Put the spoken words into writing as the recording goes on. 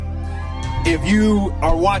If you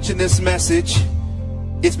are watching this message,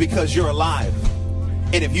 it's because you're alive.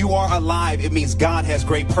 And if you are alive, it means God has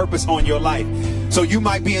great purpose on your life. So you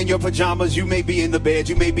might be in your pajamas, you may be in the bed,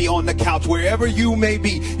 you may be on the couch, wherever you may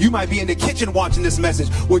be. You might be in the kitchen watching this message.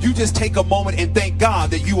 Would you just take a moment and thank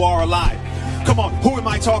God that you are alive? Come on, who am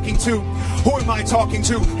I talking to? Who am I talking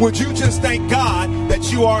to? Would you just thank God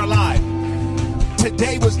that you are alive?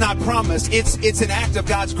 Today was not promised. It's an act of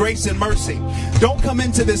God's grace and mercy. Don't come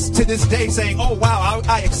into this day saying, oh, wow,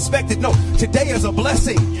 I expected. No, today is a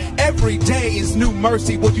blessing. Every day is new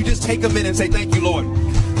mercy. Would you just take a minute and say, thank you, Lord.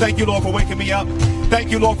 Thank you, Lord, for waking me up.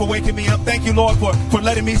 Thank you, Lord, for waking me up. Thank you, Lord, for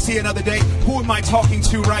letting me see another day. Who am I talking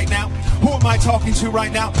to right now? Who am I talking to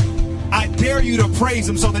right now? I dare you to praise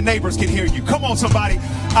him so the neighbors can hear you. Come on, somebody.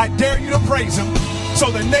 I dare you to praise him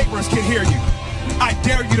so the neighbors can hear you. I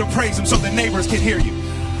dare you to praise him so the neighbors can hear you.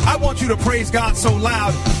 I want you to praise God so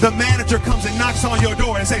loud, the manager comes and knocks on your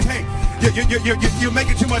door and says, hey, you're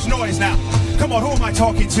making too much noise now. Come on, who am I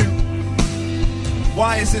talking to?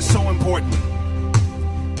 Why is this so important?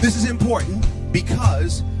 This is important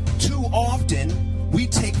because too often we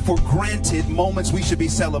take for granted moments we should be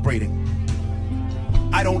celebrating.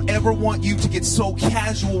 I don't ever want you to get so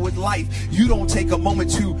casual with life. You don't take a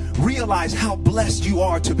moment to realize how blessed you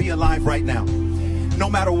are to be alive right now. No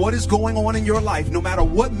matter what is going on in your life, no matter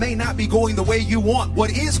what may not be going the way you want, what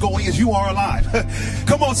is going is you are alive.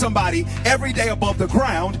 Come on, somebody. Every day above the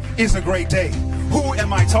ground is a great day. Who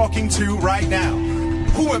am I talking to right now?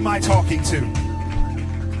 Who am I talking to?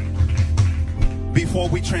 Before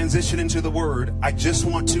we transition into the word, I just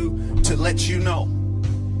want to let you know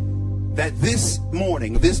that this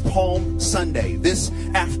morning, this Palm Sunday, this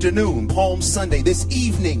afternoon, Palm Sunday, this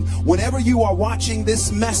evening, whenever you are watching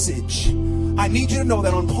this message, I need you to know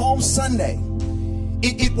that on Palm Sunday,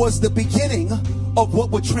 it was the beginning of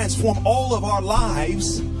what would transform all of our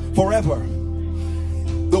lives forever.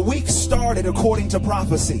 The week started according to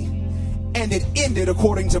prophecy, and it ended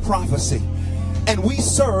according to prophecy. And we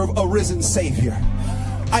serve a risen Savior.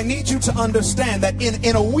 I need you to understand that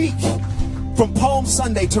in a week, from Palm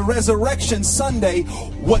Sunday to Resurrection Sunday,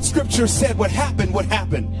 what Scripture said would happen would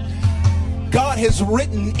happen. God has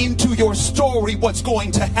written into your story what's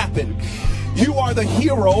going to happen. You are the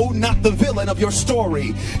hero, not the villain of your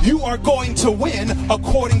story. You are going to win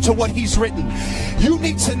according to what he's written. You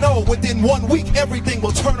need to know within 1 week, everything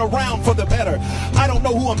will turn around for the better. I don't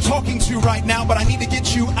know who I'm talking to right now, but I need to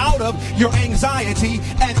get you out of your anxiety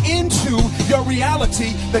and into your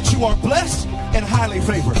reality that you are blessed and highly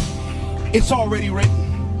favored. It's already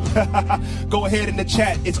written. Go ahead in the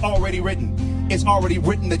chat. It's already written. It's already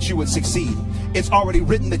written that you would succeed. It's already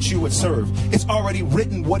written that you would serve. It's already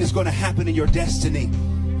written what is going to happen in your destiny.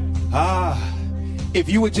 If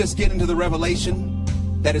you would just get into the revelation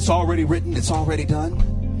that it's already written, it's already done.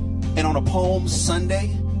 And on a Palm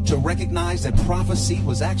Sunday, to recognize that prophecy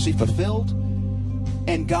was actually fulfilled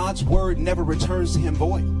and God's word never returns to him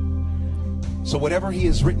void. So whatever he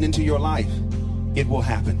has written into your life, it will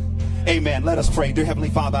happen. Amen. Let us pray. Dear Heavenly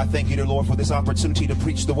Father, I thank you, dear Lord, for this opportunity to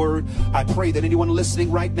preach the word. I pray that anyone listening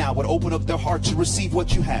right now would open up their heart to receive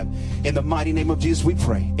what you have. In the mighty name of Jesus, we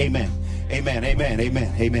pray. Amen. Amen. Amen.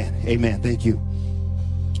 Amen. Amen. Amen. Thank you.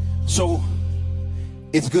 So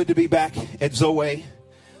it's good to be back at Zoe.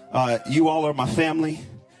 You all are my family.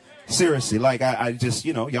 Seriously, like I just,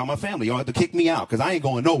 y'all my family. Y'all have to kick me out because I ain't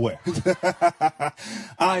going nowhere.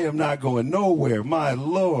 I am not going nowhere. My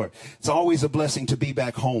Lord. It's always a blessing to be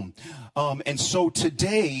back home. And so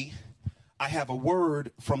today I have a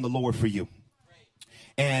word from the Lord for you.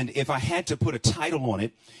 And if I had to put a title on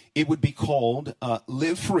it, it would be called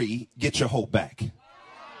Live Free, Get Your Hope Back.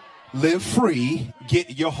 Live free,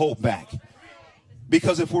 get your hope back.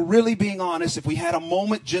 Because if we're really being honest, if we had a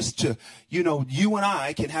moment just to, you and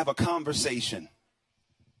I can have a conversation,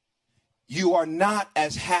 you are not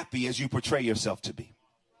as happy as you portray yourself to be.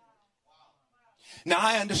 Now,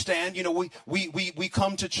 I understand, we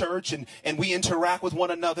come to church and we interact with one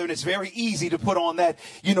another, and it's very easy to put on that,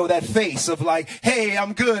 that face of like, hey,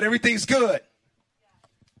 I'm good, everything's good.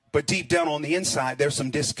 But deep down on the inside, there's some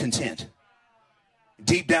discontent.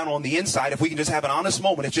 Deep down on the inside, if we can just have an honest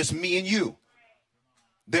moment, it's just me and you.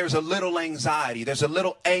 There's a little anxiety. There's a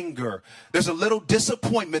little anger. There's a little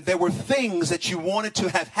disappointment. There were things that you wanted to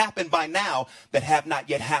have happened by now that have not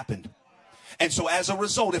yet happened. And so as a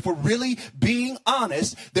result, if we're really being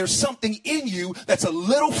honest, there's something in you that's a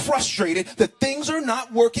little frustrated that things are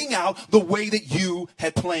not working out the way that you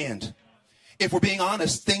had planned. If we're being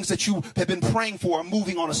honest, things that you have been praying for are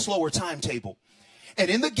moving on a slower timetable. And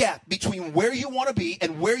in the gap between where you want to be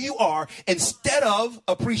and where you are, instead of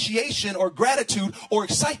appreciation or gratitude or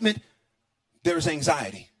excitement, there's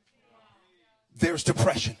anxiety. there's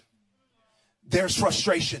depression, there's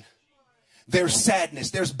frustration, there's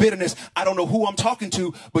sadness, there's bitterness. I don't know who I'm talking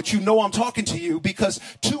to, but you know I'm talking to you, because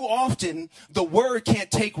too often the word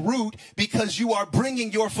can't take root because you are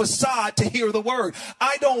bringing your facade to hear the word.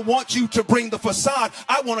 I don't want you to bring the facade.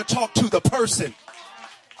 I want to talk to the person.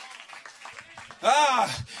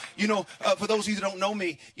 For those of you that don't know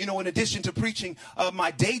me, in addition to preaching,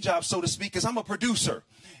 my day job, so to speak, is I'm a producer.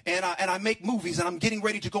 And I make movies, and I'm getting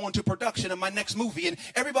ready to go into production of my next movie. And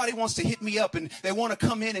everybody wants to hit me up, and they want to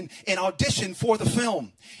come in and audition for the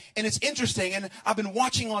film. And it's interesting, and I've been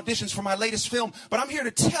watching auditions for my latest film. But I'm here to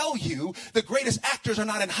tell you the greatest actors are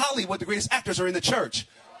not in Hollywood. The greatest actors are in the church.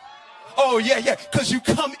 Oh, yeah, because you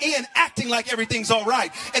come in acting like everything's all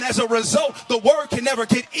right. And as a result, the word can never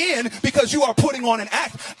get in because you are putting on an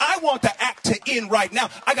act. I want the act to end right now.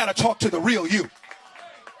 I got to talk to the real you.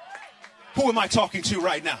 Who am I talking to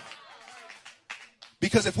right now?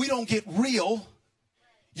 Because if we don't get real,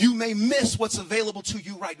 you may miss what's available to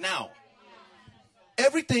you right now.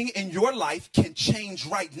 Everything in your life can change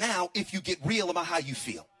right now if you get real about how you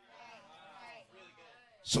feel.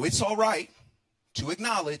 So it's all right to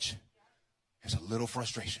acknowledge there's a little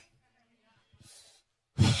frustration.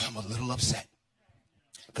 I'm a little upset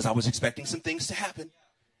because I was expecting some things to happen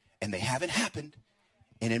and they haven't happened.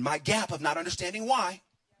 And in my gap of not understanding why,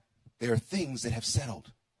 there are things that have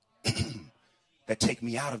settled that take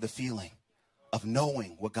me out of the feeling of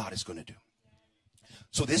knowing what God is going to do.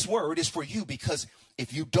 So this word is for you, because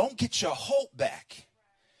if you don't get your hope back,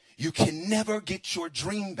 you can never get your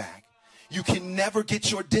dream back. You can never get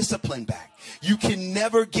your discipline back. You can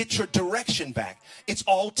never get your direction back. It's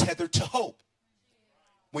all tethered to hope.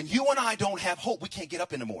 When you and I don't have hope, we can't get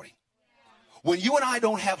up in the morning. When you and I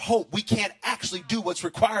don't have hope, we can't actually do what's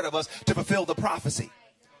required of us to fulfill the prophecy.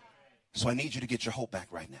 So I need you to get your hope back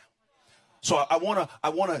right now. So I want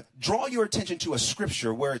to draw your attention to a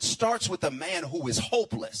scripture where it starts with a man who is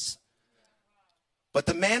hopeless. But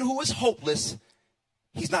the man who is hopeless,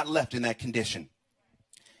 he's not left in that condition.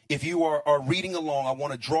 If you are reading along, I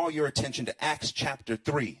want to draw your attention to Acts chapter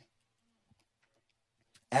 3.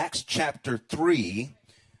 Acts chapter 3,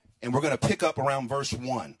 and we're going to pick up around verse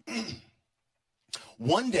 1.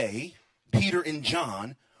 One day, Peter and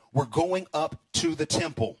John were going up to the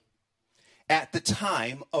temple at the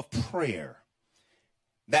time of prayer.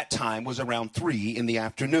 That time was around 3 in the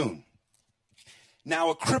afternoon. Now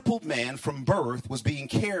a crippled man from birth was being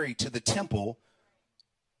carried to the temple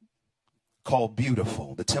called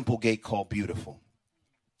Beautiful, the temple gate called Beautiful.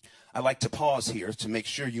 I like to pause here to make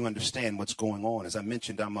sure you understand what's going on. As I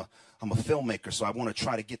mentioned, I'm a filmmaker, so I want to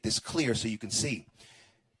try to get this clear so you can see.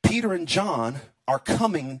 Peter and John are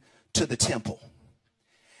coming to the temple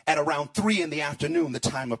at around 3 in the afternoon, the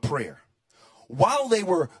time of prayer. While they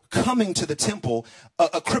were coming to the temple,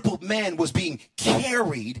 a crippled man was being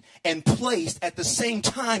carried and placed at the same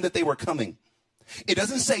time that they were coming. It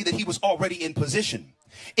doesn't say that he was already in position.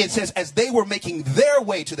 It says as they were making their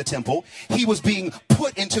way to the temple, he was being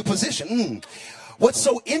put into position. What's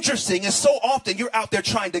so interesting is so often you're out there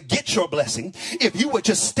trying to get your blessing. If you would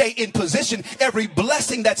just stay in position, every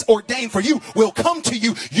blessing that's ordained for you will come to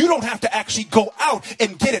you. You don't have to actually go out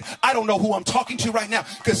and get it. I don't know who I'm talking to right now.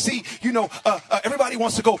 Because see, everybody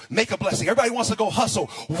wants to go make a blessing. Everybody wants to go hustle.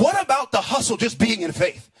 What about the hustle just being in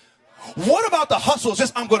faith? What about the hustle is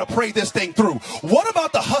just, I'm going to pray this thing through? What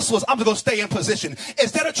about the hustle is, I'm going to stay in position?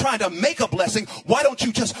 Instead of trying to make a blessing, why don't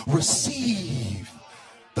you just receive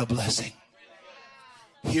the blessing?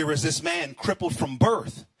 Here is this man crippled from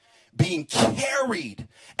birth being carried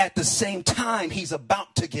at the same time he's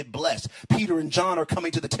about to get blessed. Peter and John are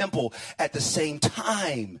coming to the temple at the same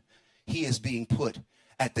time he is being put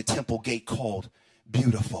at the temple gate called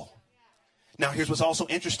Beautiful. Now, here's what's also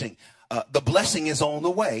interesting. The blessing is on the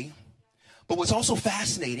way. But what's also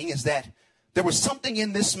fascinating is that there was something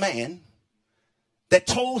in this man that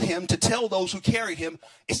told him to tell those who carried him,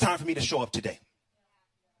 it's time for me to show up today.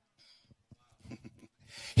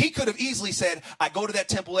 He could have easily said, I go to that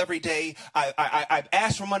temple every day. I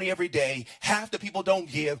ask for money every day. Half the people don't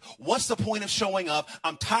give. What's the point of showing up?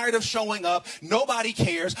 I'm tired of showing up. Nobody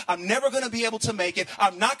cares. I'm never going to be able to make it.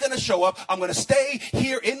 I'm not going to show up. I'm going to stay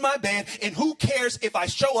here in my bed. And who cares if I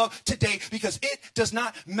show up today? Because it does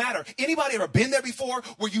not matter. Anybody ever been there before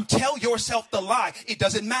where you tell yourself the lie? It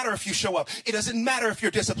doesn't matter if you show up. It doesn't matter if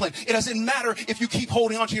you're disciplined. It doesn't matter if you keep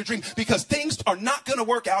holding on to your dream, because things are not going to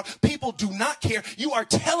work out. People do not care. You are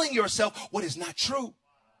telling yourself what is not true.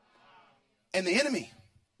 And the enemy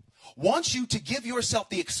wants you to give yourself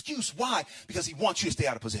the excuse. Why? Because he wants you to stay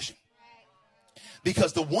out of position.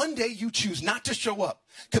 Because the one day you choose not to show up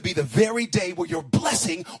could be the very day where your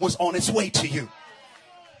blessing was on its way to you.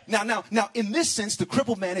 Now, in this sense, the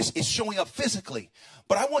crippled man is showing up physically.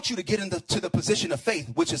 But I want you to get into the position of faith,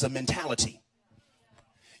 which is a mentality.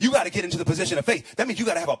 You got to get into the position of faith. That means you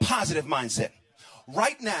got to have a positive mindset.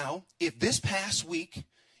 Right now, if this past week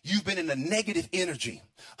you've been in a negative energy,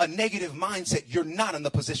 a negative mindset, you're not in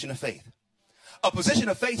the position of faith. A position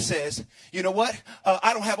of faith says, you know what?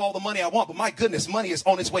 I don't have all the money I want, but my goodness, money is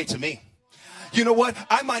on its way to me. You know what?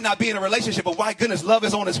 I might not be in a relationship, but my goodness, love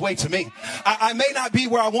is on its way to me. I may not be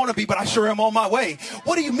where I want to be, but I sure am on my way.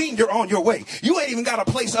 What do you mean you're on your way? You ain't even got a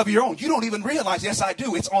place of your own. You don't even realize, yes, I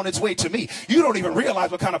do. It's on its way to me. You don't even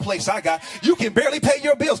realize what kind of place I got. You can barely pay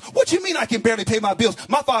your bills. What you mean I can barely pay my bills?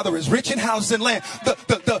 My Father is rich in houses and land.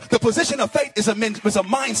 The position of faith is a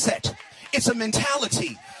mindset. It's a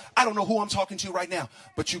mentality. I don't know who I'm talking to right now,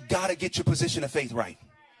 but you got to get your position of faith right.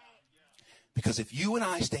 Because if you and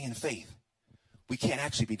I stay in faith, we can't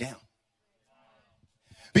actually be down.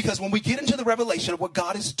 Because when we get into the revelation of what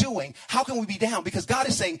God is doing, how can we be down? Because God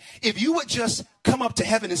is saying, if you would just come up to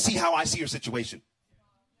heaven and see how I see your situation.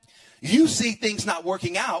 You see things not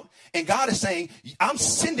working out, and God is saying, I'm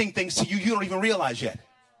sending things to you you don't even realize yet.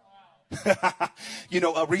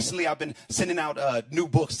 Recently I've been sending out new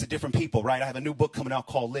books to different people, right? I have a new book coming out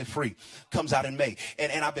called Live Free, comes out in May.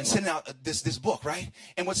 And I've been sending out this book, right?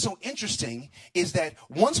 And what's so interesting is that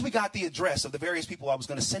once we got the address of the various people I was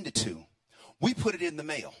going to send it to, we put it in the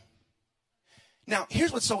mail. Now,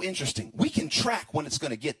 here's what's so interesting. We can track when it's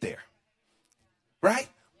going to get there, right?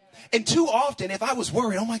 And too often, if I was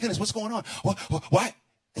worried, oh my goodness, what's going on? Why?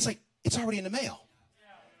 It's like, it's already in the mail.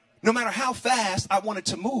 No matter how fast I want it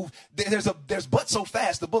to move, there's but so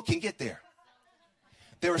fast the book can get there.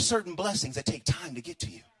 There are certain blessings that take time to get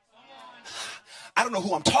to you. I don't know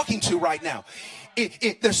who I'm talking to right now.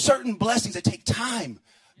 There's certain blessings that take time.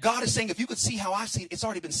 God is saying, if you could see how I see it, it's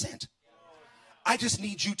already been sent. I just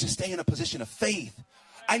need you to stay in a position of faith.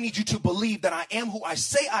 I need you to believe that I am who I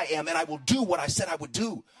say I am, and I will do what I said I would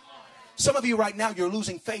do. Some of you right now, you're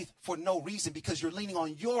losing faith for no reason because you're leaning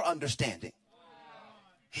on your understanding.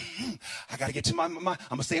 I got to get to I'm going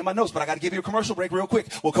to stay in my notes, but I got to give you a commercial break real quick.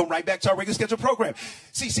 We'll come right back to our regular scheduled program.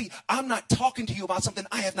 See, I'm not talking to you about something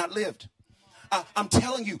I have not lived. I'm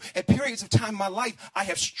telling you, at periods of time in my life, I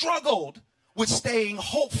have struggled with staying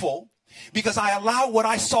hopeful because I allow what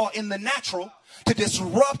I saw in the natural to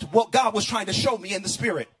disrupt what God was trying to show me in the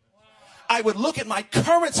spirit. I would look at my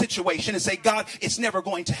current situation and say, God, it's never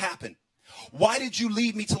going to happen. Why did you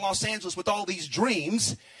lead me to Los Angeles with all these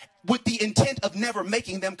dreams with the intent of never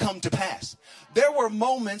making them come to pass? There were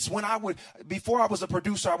moments when before I was a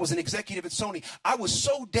producer, I was an executive at Sony. I was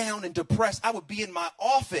so down and depressed. I would be in my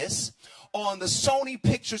office on the Sony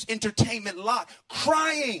Pictures Entertainment lot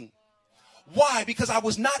crying. Why? Because I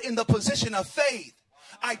was not in the position of faith.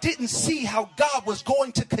 I didn't see how God was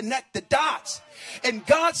going to connect the dots. And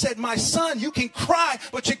God said, my son, you can cry,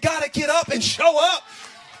 but you got to get up and show up.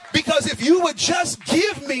 Because if you would just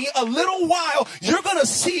give me a little while, you're going to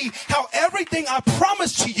see how everything I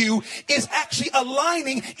promised to you is actually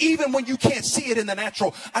aligning even when you can't see it in the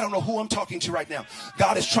natural. I don't know who I'm talking to right now.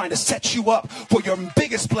 God is trying to set you up for your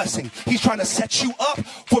biggest blessing. He's trying to set you up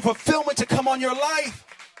for fulfillment to come on your life.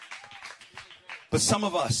 But some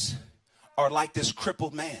of us are like this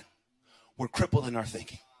crippled man. We're crippled in our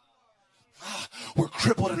thinking. We're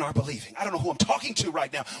crippled in our believing. I don't know who I'm talking to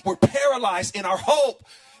right now. We're paralyzed in our hope.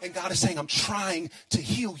 And God is saying, I'm trying to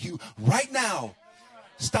heal you right now.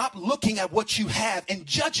 Stop looking at what you have and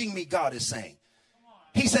judging me, God is saying.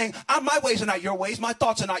 He's saying, my ways are not your ways. My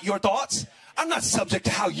thoughts are not your thoughts. I'm not subject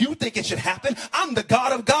to how you think it should happen. I'm the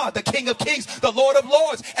God of God, the King of Kings, the Lord of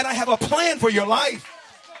Lords. And I have a plan for your life.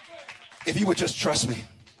 If you would just trust me.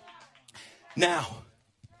 Now,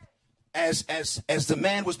 as the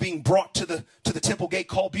man was being brought to the temple gate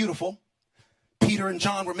called Beautiful, Peter and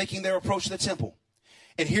John were making their approach to the temple.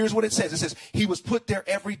 And here's what it says. It says, he was put there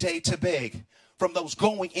every day to beg from those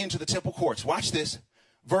going into the temple courts. Watch this.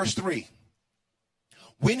 Verse 3.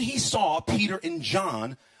 When he saw Peter and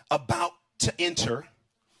John about to enter,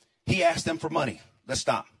 he asked them for money. Let's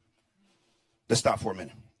stop. Let's stop for a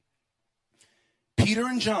minute. Peter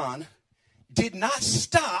and John did not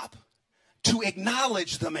stop to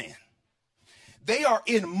acknowledge the man. They are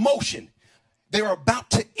in motion. They're about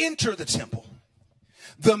to enter the temple.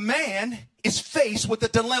 The man is faced with a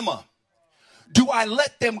dilemma. Do I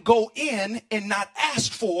let them go in and not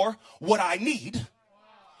ask for what I need?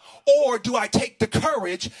 Or do I take the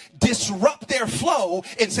courage, disrupt their flow,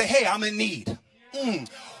 and say, hey, I'm in need?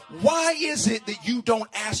 Why is it that you don't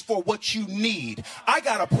ask for what you need? I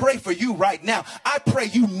got to pray for you right now. I pray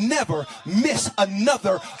you never miss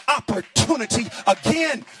another opportunity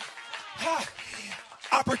again.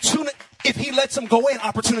 Opportunity. If he lets them go in,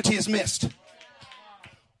 opportunity is missed.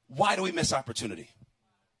 Why do we miss opportunity?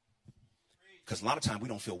 Because a lot of times we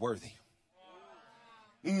don't feel worthy.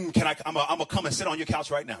 I'm gonna come and sit on your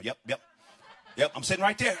couch right now. Yep. I'm sitting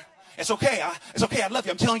right there. It's okay. It's okay. I love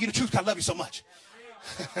you. I'm telling you the truth because I love you so much.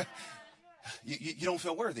 You don't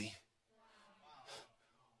feel worthy.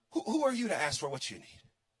 Who are you to ask for what you need?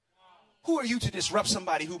 Who are you to disrupt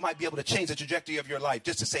somebody who might be able to change the trajectory of your life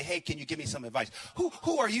just to say, hey, can you give me some advice?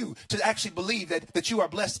 Who are you to actually believe that you are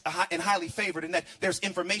blessed and highly favored and that there's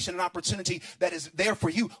information and opportunity that is there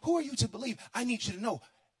for you? Who are you to believe? I need you to know,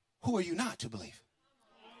 who are you not to believe?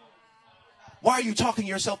 Why are you talking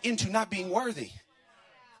yourself into not being worthy?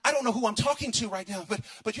 I don't know who I'm talking to right now,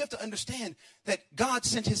 but you have to understand that God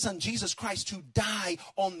sent his son, Jesus Christ, to die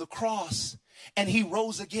on the cross, and he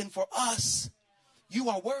rose again for us. You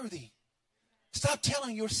are worthy. Stop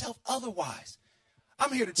telling yourself otherwise.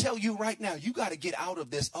 I'm here to tell you right now, you got to get out of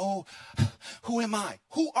this. Oh, who am I?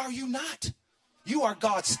 Who are you not? You are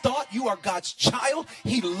God's thought. You are God's child.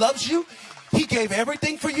 He loves you. He gave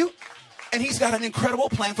everything for you, and he's got an incredible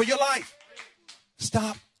plan for your life.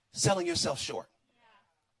 Stop selling yourself short.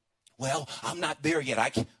 Well, I'm not there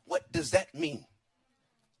yet. What does that mean?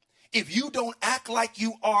 If you don't act like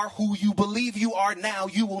you are who you believe you are now,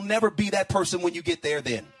 you will never be that person when you get there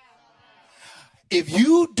then. If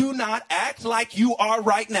you do not act like you are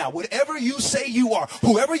right now, whatever you say you are,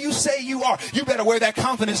 whoever you say you are, you better wear that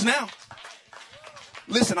confidence now.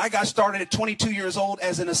 Listen, I got started at 22 years old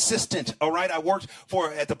as an assistant, all right? I worked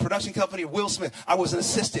at the production company of Will Smith. I was an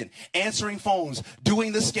assistant, answering phones,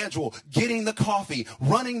 doing the schedule, getting the coffee,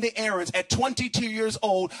 running the errands. At 22 years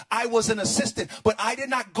old, I was an assistant, but I did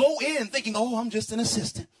not go in thinking, oh, I'm just an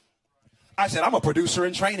assistant. I said, I'm a producer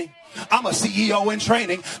in training. I'm a CEO in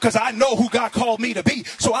training because I know who God called me to be.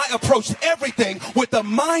 So I approached everything with the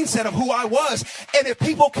mindset of who I was. And if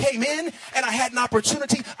people came in and I had an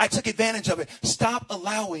opportunity, I took advantage of it. Stop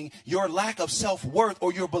allowing your lack of self-worth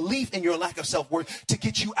or your belief in your lack of self-worth to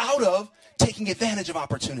get you out of taking advantage of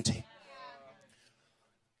opportunity.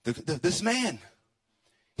 This man,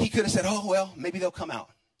 he could have said, oh, well, maybe they'll come out.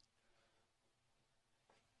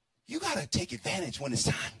 You got to take advantage when it's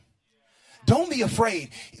time. Don't be afraid.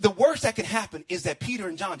 The worst that could happen is that Peter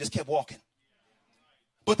and John just kept walking.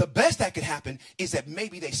 But the best that could happen is that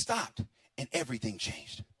maybe they stopped and everything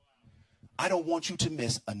changed. I don't want you to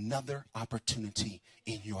miss another opportunity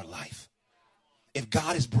in your life. If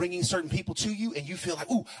God is bringing certain people to you and you feel like,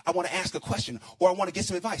 ooh, I want to ask a question or I want to get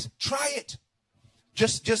some advice, try it.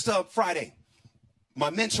 Just Friday, my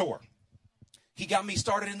mentor, he got me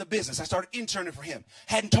started in the business. I started interning for him.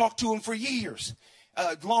 Hadn't talked to him for years.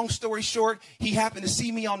 Long story short, he happened to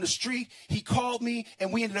see me on the street. He called me,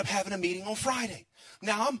 and we ended up having a meeting on Friday.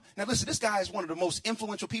 Now listen, this guy is one of the most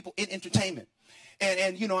influential people in entertainment.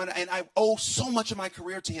 And I owe so much of my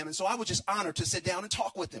career to him. And so I was just honored to sit down and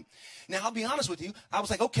talk with him. Now, I'll be honest with you. I was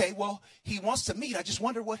like, okay, well, he wants to meet. I just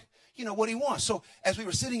wonder what he wants. So as we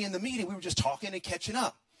were sitting in the meeting, we were just talking and catching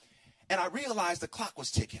up. And I realized the clock was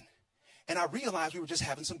ticking. And I realized we were just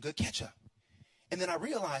having some good catch up. And then I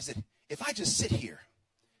realized that if I just sit here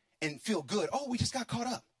and feel good, oh, we just got caught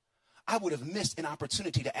up, I would have missed an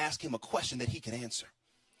opportunity to ask him a question that he could answer.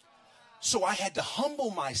 So I had to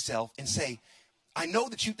humble myself and say, I know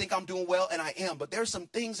that you think I'm doing well, and I am, but there's some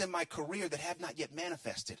things in my career that have not yet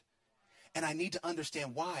manifested. And I need to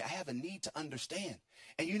understand why. I have a need to understand.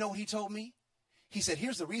 And you know what he told me? He said,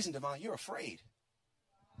 here's the reason, DeVon, you're afraid.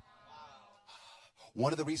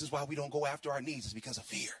 One of the reasons why we don't go after our needs is because of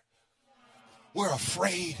fear. We're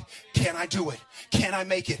afraid. Can I do it? Can I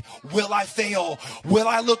make it? Will I fail? Will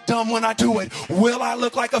I look dumb when I do it? Will I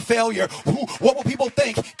look like a failure? What will people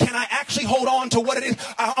think? Can I actually hold on to what it is?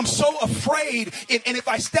 I'm so afraid. And if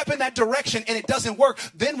I step in that direction and it doesn't work,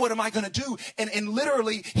 then what am I going to do? And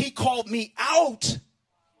literally, he called me out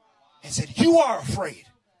and said, you are afraid.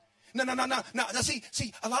 No.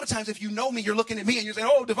 See, a lot of times if you know me, you're looking at me and you're saying,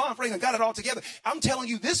 oh, DeVon Franklin got it all together. I'm telling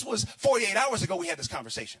you, this was 48 hours ago we had this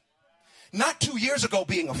conversation. Not 2 years ago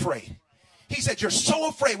being afraid. He said, you're so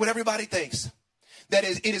afraid what everybody thinks that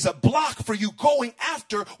it is a block for you going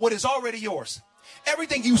after what is already yours.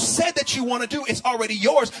 Everything you said that you want to do is already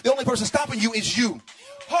yours. The only person stopping you is you.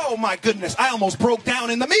 Oh my goodness, I almost broke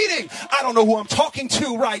down in the meeting. I don't know who I'm talking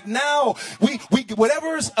to right now.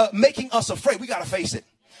 Whatever's making us afraid, we got to face it.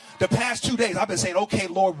 The past 2 days, I've been saying, okay,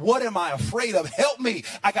 Lord, what am I afraid of? Help me.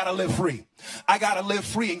 I got to live free. I got to live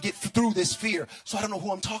free and get through this fear. So I don't know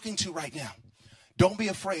who I'm talking to right now. Don't be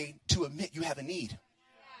afraid to admit you have a need.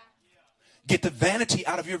 Get the vanity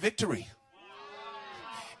out of your victory.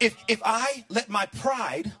 If I let my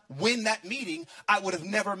pride win that meeting, I would have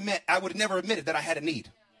never admitted that I had a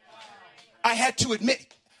need. I had to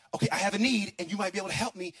admit, okay, I have a need and you might be able to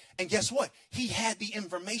help me. And guess what? He had the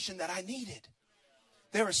information that I needed.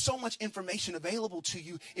 There is so much information available to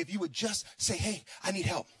you if you would just say, hey, I need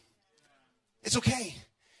help. It's okay.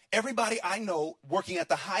 Everybody I know working at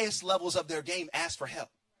the highest levels of their game asks for help.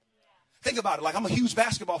 Think about it. Like, I'm a huge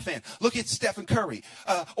basketball fan. Look at Stephen Curry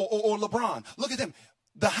or LeBron. Look at them.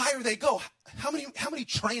 The higher they go, how many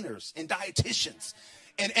trainers and dietitians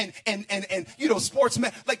and you know,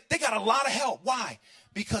 sportsmen, like, they got a lot of help. Why?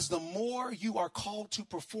 Because the more you are called to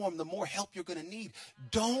perform, the more help you're going to need.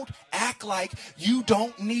 Don't act like you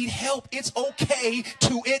don't need help. It's okay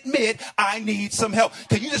to admit, I need some help.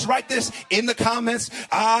 Can you just write this in the comments?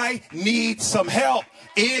 I need some help.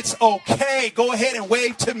 It's okay. Go ahead and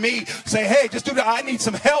wave to me. Say, hey, just do the I need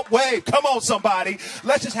some help wave. Come on, somebody.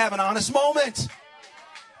 Let's just have an honest moment.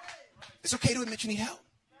 It's okay to admit you need help.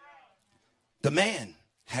 The man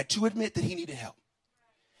had to admit that he needed help.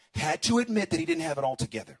 Had to admit that he didn't have it all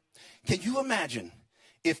together. Can you imagine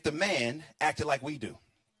if the man acted like we do?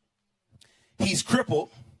 He's crippled,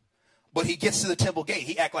 but he gets to the temple gate.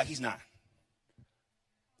 He act like he's not.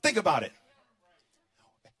 Think about it.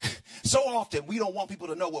 So often, we don't want people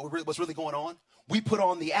to know what's really going on. We put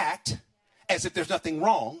on the act as if there's nothing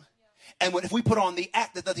wrong. And if we put on the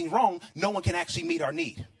act that nothing's wrong, no one can actually meet our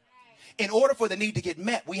need. In order for the need to get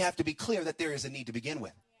met, we have to be clear that there is a need to begin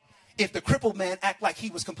with. If the crippled man acted like he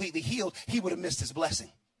was completely healed, he would have missed his blessing.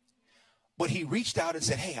 But he reached out and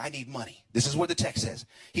said, hey, I need money. This is what the text says.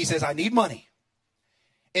 He says, I need money.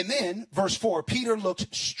 And then, verse 4, Peter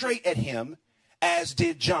looked straight at him, as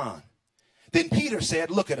did John. Then Peter said,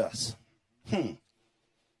 look at us.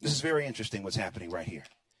 This is very interesting what's happening right here.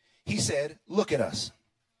 He said, look at us.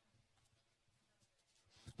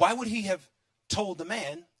 Why would he have told the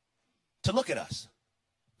man to look at us?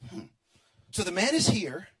 So the man is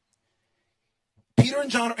here. Peter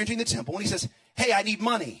and John are entering the temple, and he says, hey, I need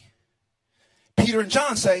money. Peter and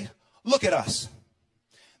John say, look at us.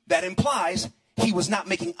 That implies he was not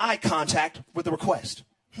making eye contact with the request.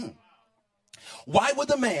 Why would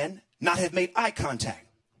the man not have made eye contact?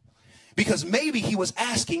 Because maybe he was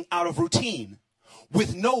asking out of routine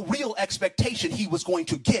with no real expectation he was going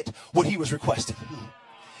to get what he was requesting.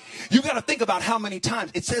 You got to think about how many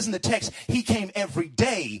times it says in the text, he came every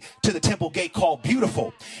day to the temple gate called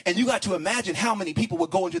Beautiful. And you got to imagine how many people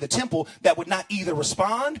would go into the temple that would not either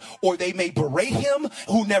respond or they may berate him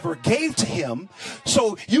who never gave to him.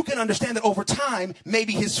 So you can understand that over time,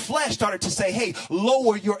 maybe his flesh started to say, hey,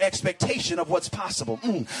 lower your expectation of what's possible.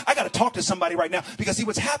 I got to talk to somebody right now, because see,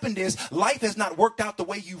 what's happened is life has not worked out the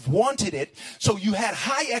way you've wanted it. So you had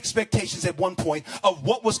high expectations at one point of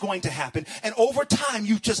what was going to happen. And over time,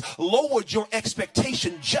 you just lowered your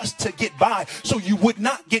expectation just to get by so you would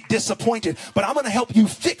not get disappointed. But I'm going to help you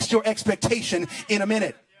fix your expectation in a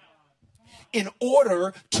minute. In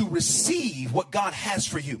order to receive what God has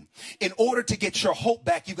for you, in order to get your hope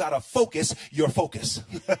back, you got to focus your focus.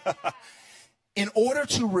 In order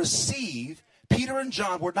to receive, Peter and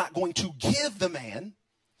John were not going to give the man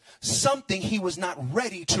something he was not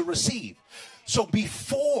ready to receive. So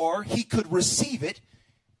before he could receive it,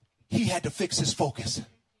 he had to fix his focus.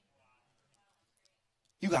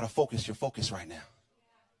 You got to focus your focus right now.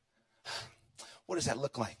 What does that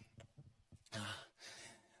look like?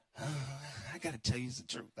 I got to tell you the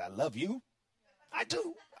truth. I love you. I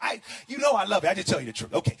do. You know I love you. I just tell you the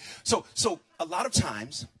truth. Okay. So a lot of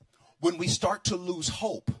times when we start to lose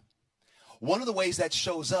hope, one of the ways that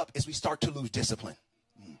shows up is we start to lose discipline.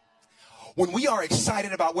 When we are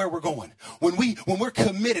excited about where we're going, when we're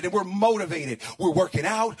committed and we're motivated, we're working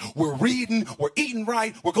out, we're reading, we're eating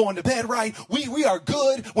right, we're going to bed right, we are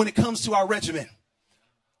good when it comes to our regimen.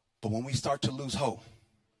 But when we start to lose hope,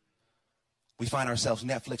 we find ourselves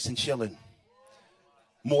Netflix and chilling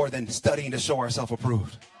more than studying to show ourselves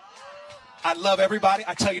approved. I love everybody.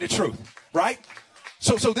 I tell you the truth, right?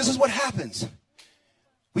 So this is what happens.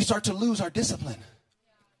 We start to lose our discipline.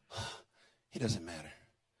 It doesn't matter.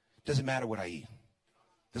 Doesn't matter what I eat.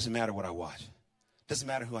 Doesn't matter what I watch. Doesn't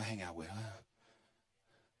matter who I hang out with.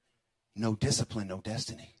 No discipline, no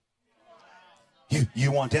destiny.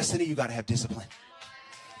 You want destiny, you got to have discipline.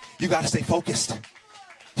 You got to stay focused.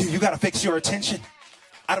 You got to fix your attention.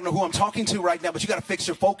 I don't know who I'm talking to right now, but you got to fix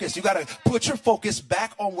your focus. You got to put your focus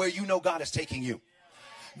back on where you know God is taking you.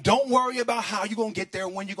 Don't worry about how you're going to get there,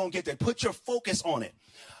 when you're going to get there. Put your focus on it.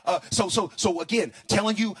 So again,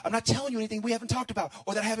 I'm not telling you anything we haven't talked about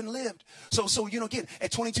or that I haven't lived. So again,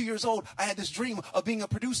 at 22 years old, I had this dream of being a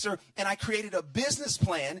producer, and I created a business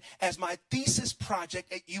plan as my thesis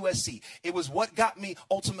project at USC. It was what got me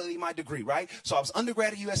ultimately my degree, right? So I was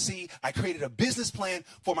undergrad at USC. I created a business plan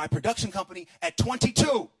for my production company at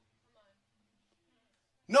 22.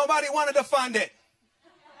 Nobody wanted to fund it.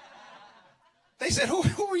 They said, who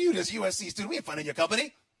are you, this USC student? We ain't funding your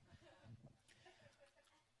company.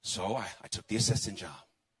 So I took the assistant job.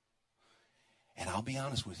 And I'll be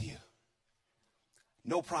honest with you.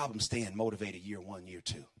 No problem staying motivated year 1, year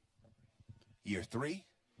 2. Year 3,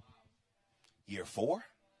 year 4,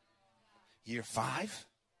 year 5,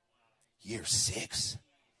 year 6,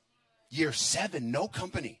 year 7, no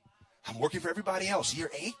company. I'm working for everybody else.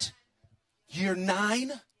 Year 8, year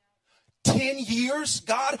 9, 10 years.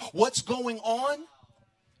 God, what's going on?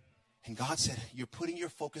 And God said, you're putting your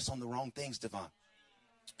focus on the wrong things, DeVon.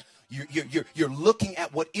 You're looking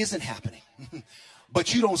at what isn't happening,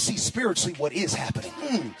 but you don't see spiritually what is happening.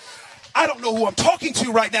 I don't know who I'm talking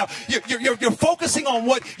to right now. You're focusing on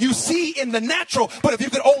what you see in the natural, but if you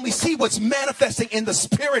could only see what's manifesting in the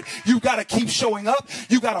spirit, you've got to keep showing up.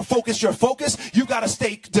 You got to focus your focus. You got to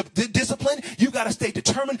stay disciplined. You got to stay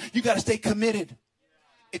determined. You got to stay committed.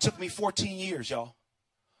 It took me 14 years, y'all.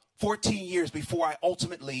 14 years before I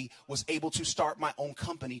ultimately was able to start my own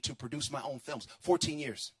company to produce my own films. 14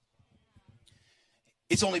 years.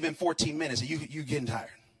 It's only been 14 minutes and you getting tired.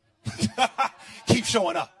 Keep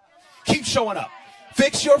showing up. Keep showing up.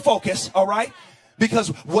 Fix your focus, all right?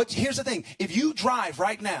 Because here's the thing. If you drive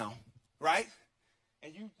right now, right?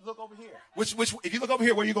 And you look over here. If you look over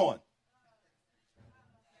here, where are you going?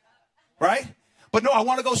 Right? But no, I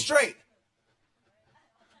want to go straight.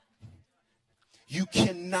 You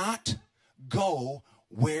cannot go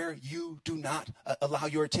where you do not allow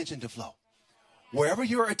your attention to flow. Wherever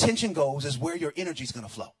your attention goes is where your energy is going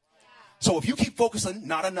to flow. So if you keep focusing,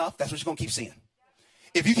 not enough, that's what you're going to keep seeing.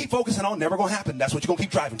 If you keep focusing on never going to happen, that's what you're going to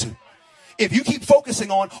keep driving to. If you keep focusing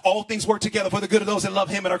on all things work together for the good of those that love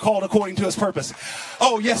him and are called according to his purpose.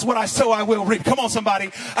 Oh, yes, what I sow, I will reap. Come on, somebody.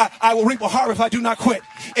 I will reap a harvest if I do not quit.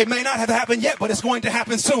 It may not have happened yet, but it's going to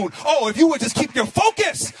happen soon. Oh, if you would just keep your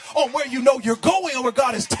focus on where you know you're going and where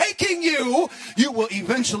God is taking you, you will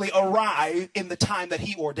eventually arrive in the time that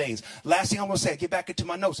he ordains. Last thing I'm going to say, get back into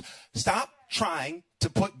my notes. Stop trying to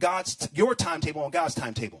put your timetable on God's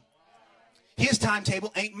timetable. His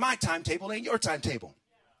timetable ain't my timetable, ain't your timetable.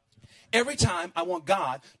 Every time I want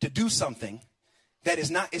God to do something that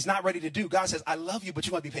is not ready to do, God says, I love you, but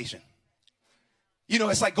you want to be patient. You know,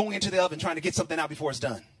 it's like going into the oven trying to get something out before it's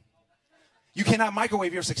done. You cannot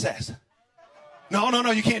microwave your success.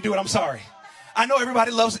 No, you can't do it. I'm sorry. I know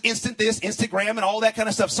everybody loves instant this, Instagram, and all that kind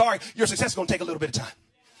of stuff. Sorry, your success is going to take a little bit of time.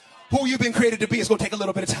 Who you've been created to be is going to take a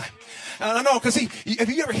little bit of time. I know, because if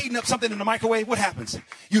you ever heating up something in the microwave, what happens?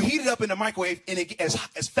 You heat it up in the microwave, and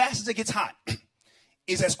as fast as it gets hot,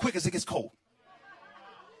 is as quick as it gets cold.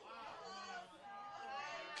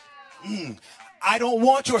 I don't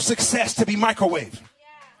want your success to be microwaved.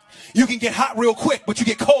 You can get hot real quick, but you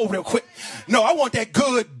get cold real quick. No, I want that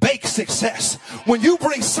good baked success. When you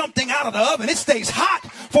bring something out of the oven, it stays hot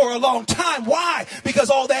for a long time. Why? Because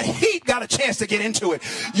all that heat got a chance to get into it.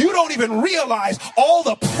 You don't even realize all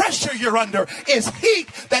the pressure you're under is heat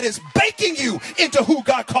that is baking you into who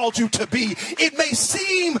God called you to be. It may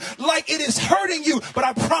seem like it is hurting you, but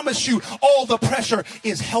I promise you, all the pressure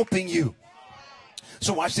is helping you.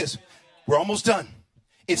 So watch this. We're almost done.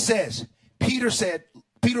 It says,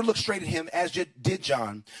 Peter looked straight at him, as did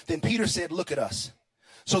John. Then Peter said, look at us.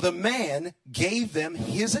 So the man gave them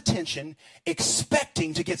his attention,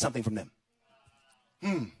 expecting to get something from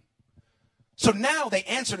them. So now they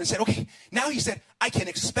answered and said, okay, now he said, I can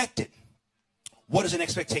expect it. What is an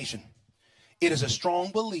expectation? It is a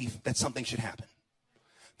strong belief that something should happen.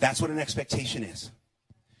 That's what an expectation is.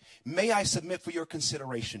 May I submit for your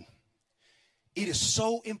consideration? It is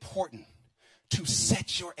so important to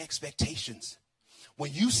set your expectations.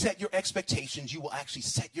 When you set your expectations, you will actually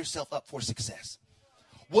set yourself up for success.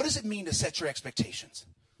 What does it mean to set your expectations?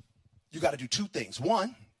 You got to do two things.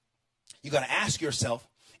 One, you got to ask yourself,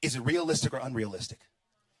 is it realistic or unrealistic?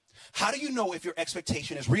 How do you know if your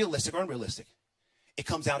expectation is realistic or unrealistic? It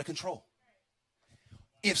comes down to control.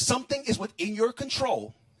 If something is within your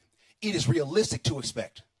control, it is realistic to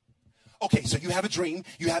expect. Okay, so you have a dream,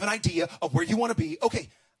 you have an idea of where you want to be. Okay,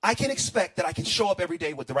 I can expect that I can show up every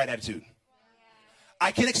day with the right attitude.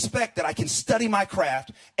 I can expect that I can study my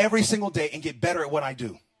craft every single day and get better at what I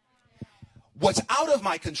do. What's out of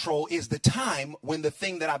my control is the time when the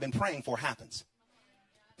thing that I've been praying for happens.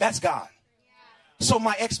 That's God. So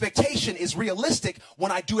my expectation is realistic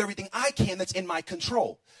when I do everything I can that's in my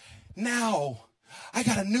control. Now, I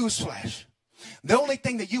got a news flash. The only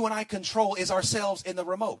thing that you and I control is ourselves in the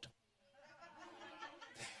remote.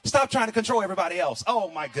 Stop trying to control everybody else. Oh,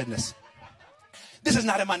 my goodness. This is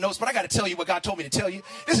not in my notes, but I got to tell you what God told me to tell you.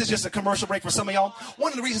 This is just a commercial break for some of y'all.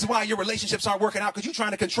 One of the reasons why your relationships aren't working out because you're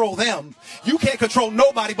trying to control them. You can't control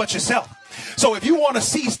nobody but yourself. So if you want to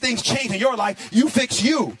see things change in your life, you fix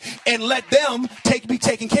you and let them be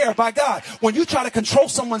taken care of by God. When you try to control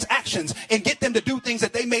someone's actions and get them to do things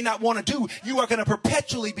that they may not want to do, you are going to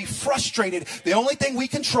perpetually be frustrated. The only thing we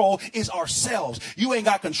control is ourselves. You ain't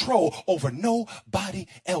got control over nobody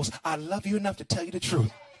else. I love you enough to tell you the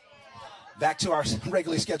truth. Back to our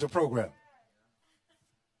regularly scheduled program.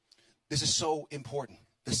 This is so important.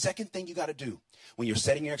 The second thing you got to do when you're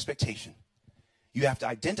setting your expectation, you have to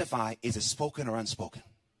identify, is it spoken or unspoken?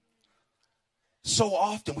 So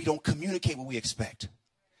often we don't communicate what we expect.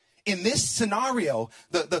 In this scenario,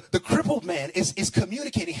 the crippled man is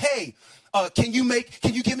communicating, hey, can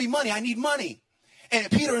you give me money? I need money. And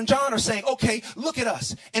Peter and John are saying, okay, look at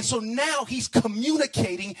us. And so now he's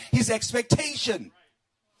communicating his expectation.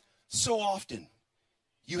 So often,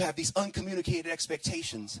 you have these uncommunicated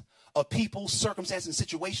expectations of people, circumstances, and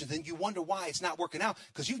situations, and you wonder why it's not working out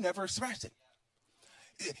because you've never expressed it.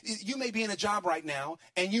 You may be in a job right now,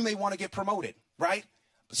 and you may want to get promoted, right?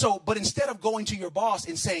 But instead of going to your boss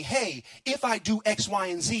and saying, hey, if I do X, Y,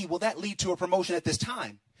 and Z, will that lead to a promotion at this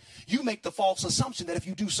time? You make the false assumption that if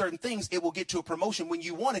you do certain things, it will get to a promotion when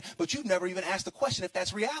you want it, but you've never even asked the question if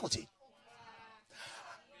that's reality.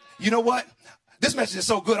 You know what? This message is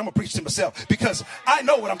so good, I'm going to preach to myself because I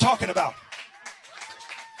know what I'm talking about.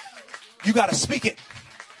 You got to speak it.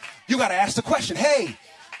 You got to ask the question, hey,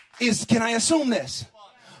 can I assume this?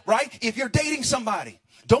 Right? If you're dating somebody,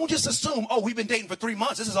 don't just assume, oh, we've been dating for 3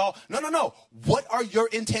 months. This is all. No. What are your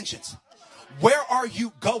intentions? Where are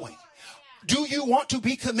you going? Do you want to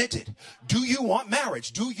be committed? Do you want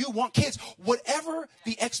marriage? Do you want kids? Whatever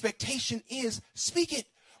the expectation is, speak it.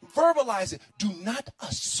 Verbalize it. Do not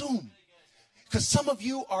assume. Because some of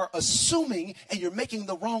you are assuming and you're making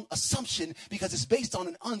the wrong assumption because it's based on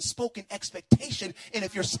an unspoken expectation. And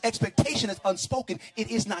if your expectation is unspoken, it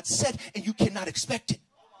is not set and you cannot expect it.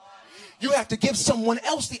 You have to give someone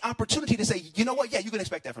else the opportunity to say, you know what? Yeah, you can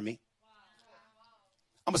expect that from me.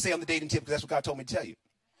 I'm going to stay on the dating tip because that's what God told me to tell you.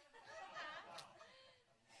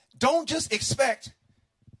 Don't just expect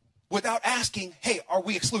without asking, hey, are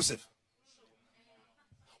we exclusive?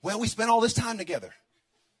 Well, we spent all this time together.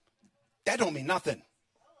 That don't mean nothing.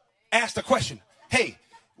 Ask the question. Hey,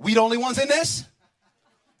 we the only ones in this?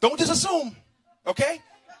 Don't just assume. Okay?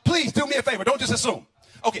 Please do me a favor. Don't just assume.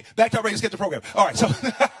 Okay, back to our regular schedule program. All right, so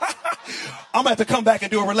I'm going to have to come back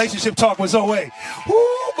and do a relationship talk with Zoe. Woo,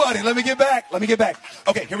 buddy, let me get back.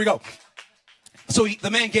 Okay, here we go. So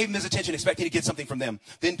the man gave him his attention, expecting to get something from them.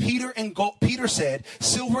 Then Peter said,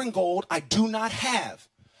 silver and gold I do not have.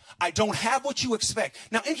 I don't have what you expect.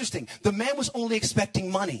 Now, interesting, the man was only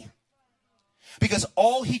expecting money. Because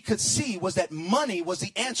all he could see was that money was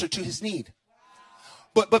the answer to his need.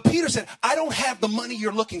 But Peter said, I don't have the money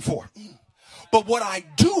you're looking for. But what I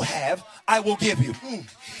do have, I will give you.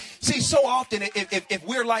 See, so often, if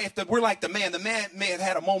we're like the man may have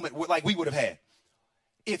had a moment like we would have had.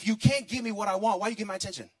 If you can't give me what I want, why you give my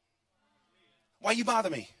attention? Why you bother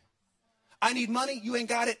me? I need money. You ain't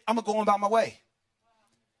got it. I'm going to go on about my way.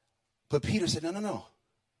 But Peter said, no.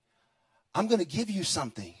 I'm going to give you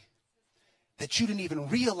something that you didn't even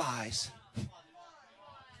realize.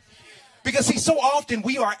 Because see, so often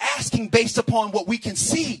we are asking based upon what we can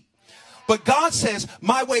see. But God says,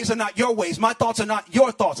 my ways are not your ways. My thoughts are not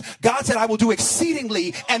your thoughts. God said, I will do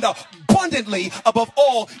exceedingly and abundantly above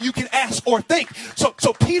all you can ask or think.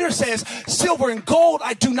 So Peter says, silver and gold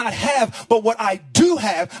I do not have, but what I do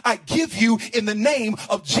have, I give you in the name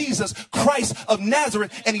of Jesus Christ of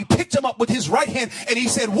Nazareth. And he picked him up with his right hand and he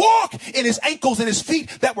said, walk, in his ankles and his feet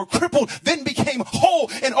that were crippled then became whole.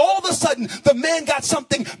 And all of a sudden, the man got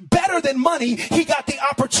something better than money. He got the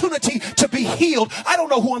opportunity to be healed. I don't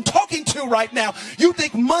know who I'm talking to right now. You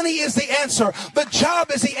think money is the answer. The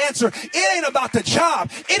job is the answer. It ain't about the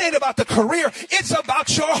job. It ain't about the career. It's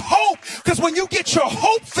about your hope. Because when you get your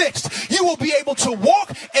hope fixed, you will be able to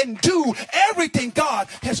walk and do everything God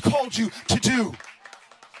has called you to do.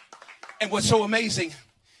 And what's so amazing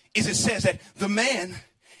is it says that the man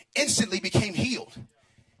instantly became healed.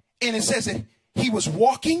 And it says that he was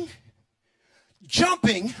walking,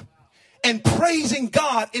 jumping, and praising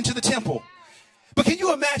God into the temple. But can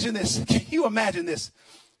you imagine this? Can you imagine this?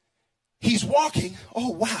 He's walking. Oh,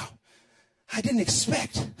 wow. I didn't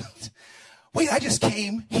expect. Wait, I just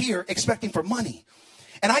came here expecting for money.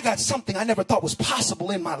 And I got something I never thought was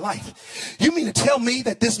possible in my life. You mean to tell me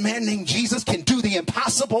that this man named Jesus can do the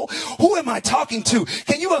impossible? Who am I talking to?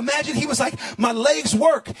 Can you imagine? He was like, my legs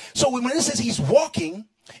work. So when it says he's walking,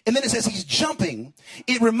 And then it says he's jumping.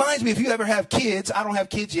 It reminds me, if you ever have kids, I don't have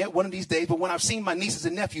kids yet, one of these days, but when I've seen my nieces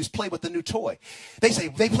and nephews play with the new toy, they say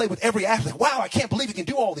they play with every athlete. Wow, I can't believe he can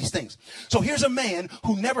do all these things. So here's a man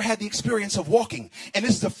who never had the experience of walking. And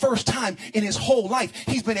this is the first time in his whole life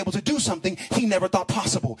he's been able to do something he never thought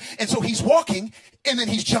possible. And so he's walking, and then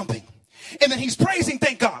he's jumping. And then he's praising,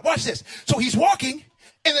 thank God. Watch this. So he's walking,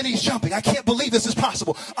 and then he's jumping. I can't believe this is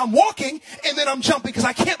possible. I'm walking, and then I'm jumping because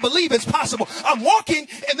I can't believe it's possible. I'm walking,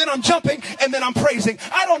 and then I'm jumping, and then I'm praising.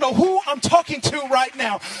 I don't know who I'm talking to right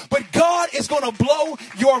now, but God is going to blow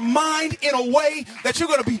your mind in a way that you're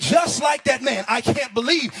going to be just like that man. I can't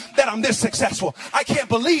believe that I'm this successful. I can't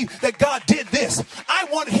believe that God did this. I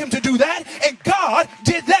wanted him to do that, and God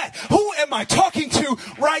did that. Who am I talking to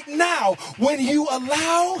right now? When you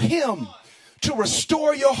allow him to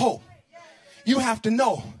restore your hope, you have to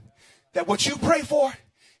know that what you pray for,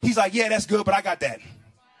 he's like, yeah, that's good, but I got that.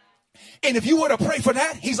 And if you were to pray for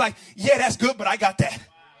that, he's like, yeah, that's good, but I got that.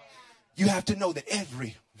 You have to know that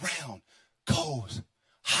every round goes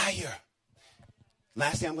higher.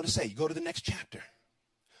 Last thing I'm going to say, you go to the next chapter.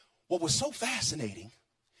 What was so fascinating,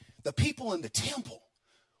 the people in the temple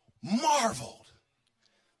marveled.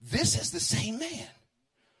 This is the same man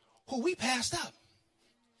who we passed up.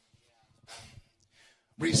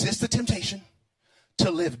 Resist the temptation to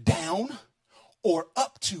live down or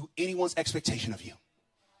up to anyone's expectation of you.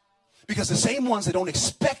 Because the same ones that don't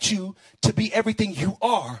expect you to be everything you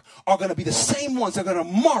are going to be the same ones that are going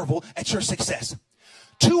to marvel at your success.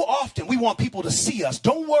 Too often we want people to see us.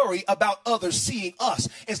 Don't worry about others seeing us.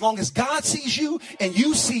 As long as God sees you and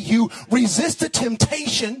you see you, resist the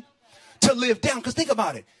temptation to live down. Because think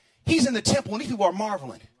about it. He's in the temple and these people are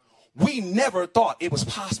marveling. We never thought it was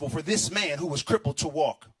possible for this man who was crippled to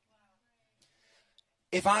walk.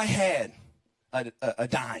 If I had a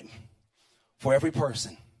dime for every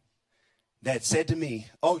person that said to me,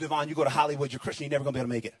 oh, DeVon, you go to Hollywood, you're Christian, you're never going to be able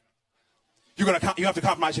to make it. You have to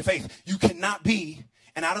compromise your faith. You cannot be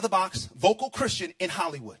an out-of-the-box vocal Christian in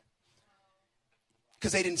Hollywood.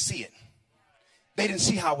 Because they didn't see it. They didn't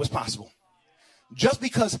see how it was possible. Just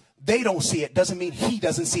because they don't see it doesn't mean he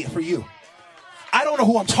doesn't see it for you. I don't know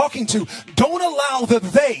who I'm talking to. Don't allow the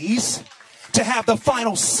theys to have the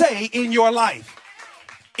final say in your life.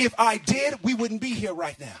 If I did, we wouldn't be here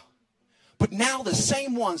right now. But now the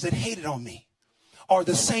same ones that hated on me are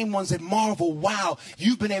the same ones that marvel, wow,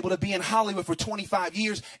 you've been able to be in Hollywood for 25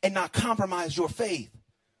 years and not compromise your faith.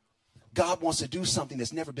 God wants to do something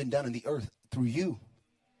that's never been done in the earth through you.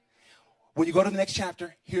 When you go to the next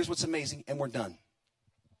chapter, here's what's amazing, and we're done.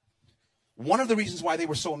 One of the reasons why they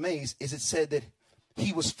were so amazed is it said that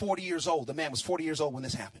he was 40 years old. The man was 40 years old when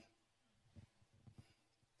this happened.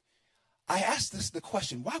 I asked the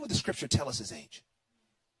question, why would the scripture tell us his age?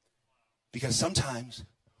 Because sometimes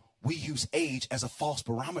we use age as a false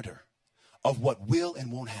barometer of what will and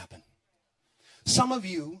won't happen. Some of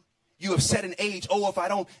you have set an age, oh, if I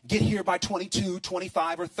don't get here by 22,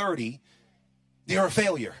 25, or 30, you're a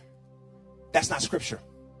failure. That's not scripture.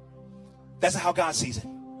 That's not how God sees it.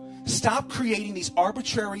 Stop creating these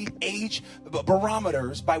arbitrary age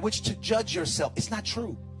barometers by which to judge yourself. It's not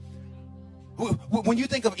true. When you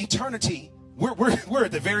think of eternity, we're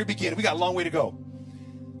at the very beginning. We got a long way to go.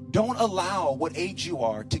 Don't allow what age you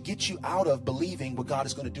are to get you out of believing what God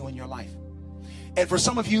is going to do in your life. And for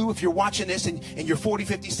some of you, if you're watching this and you're 40,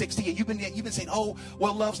 50, 60, and you've been saying, oh,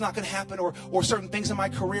 well, love's not going to happen, or certain things in my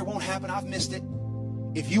career won't happen, I've missed it.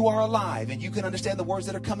 If you are alive and you can understand the words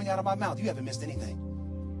that are coming out of my mouth, you haven't missed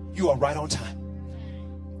anything. You are right on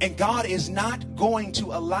time. And God is not going to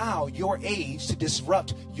allow your age to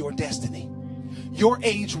disrupt your destiny. Your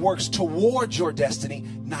age works towards your destiny,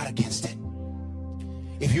 not against it.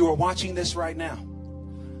 If you are watching this right now,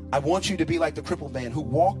 I want you to be like the crippled man who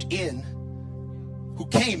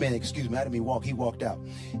came in, I didn't mean walk, he walked out,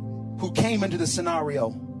 who came into the scenario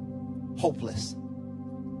hopeless.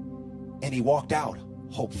 And he walked out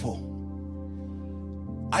hopeful.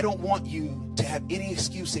 I don't want you to have any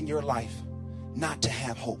excuse in your life not to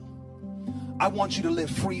have hope. I want you to live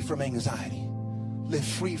free from anxiety, live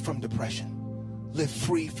free from depression, live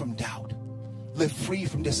free from doubt, live free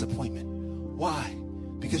from disappointment. Why?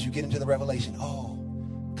 Because you get into the revelation, oh,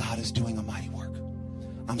 God is doing a mighty work.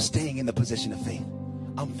 I'm staying in the position of faith.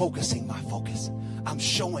 I'm focusing my focus. I'm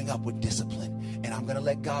showing up with discipline, and I'm going to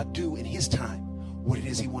let God do in his time what it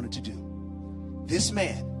is he wanted to do. This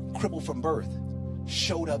man, crippled from birth,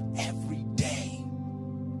 showed up every day.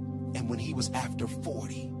 And when he was after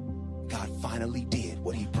 40, God finally did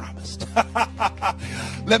what he promised.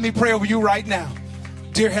 Let me pray over you right now.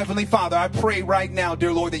 Dear Heavenly Father, I pray right now,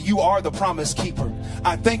 dear Lord, that you are the promise keeper.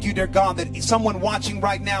 I thank you, dear God, that someone watching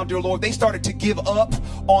right now, dear Lord, they started to give up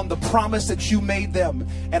on the promise that you made them.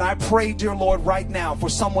 And I pray, dear Lord, right now for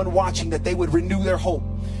someone watching that they would renew their hope,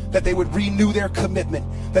 that they would renew their commitment,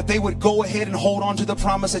 that they would go ahead and hold on to the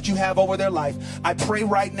promise that you have over their life. I pray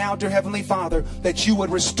right now, dear Heavenly Father, that you would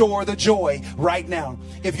restore the joy right now.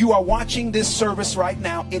 If you are watching this service right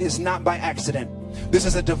now, it is not by accident. This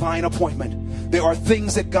is a divine appointment. There are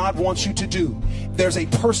things that God wants you to do. There's a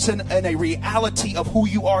person and a reality of who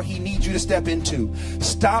you are He needs you to step into.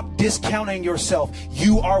 Stop discounting yourself.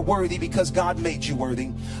 You are worthy because God made you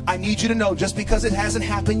worthy. I need you to know, just because it hasn't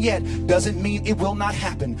happened yet doesn't mean it will not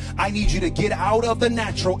happen. I need you to get out of the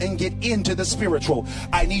natural and get into the spiritual.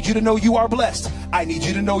 I need you to know you are blessed. I need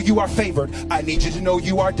you to know you are favored. I need you to know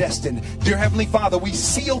you are destined. Dear Heavenly Father, we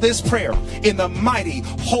seal this prayer in the mighty,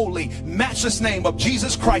 holy, matchless name of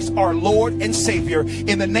Jesus Christ, our Lord and Savior.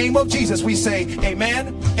 In the name of Jesus, we say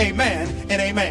amen, amen, and amen.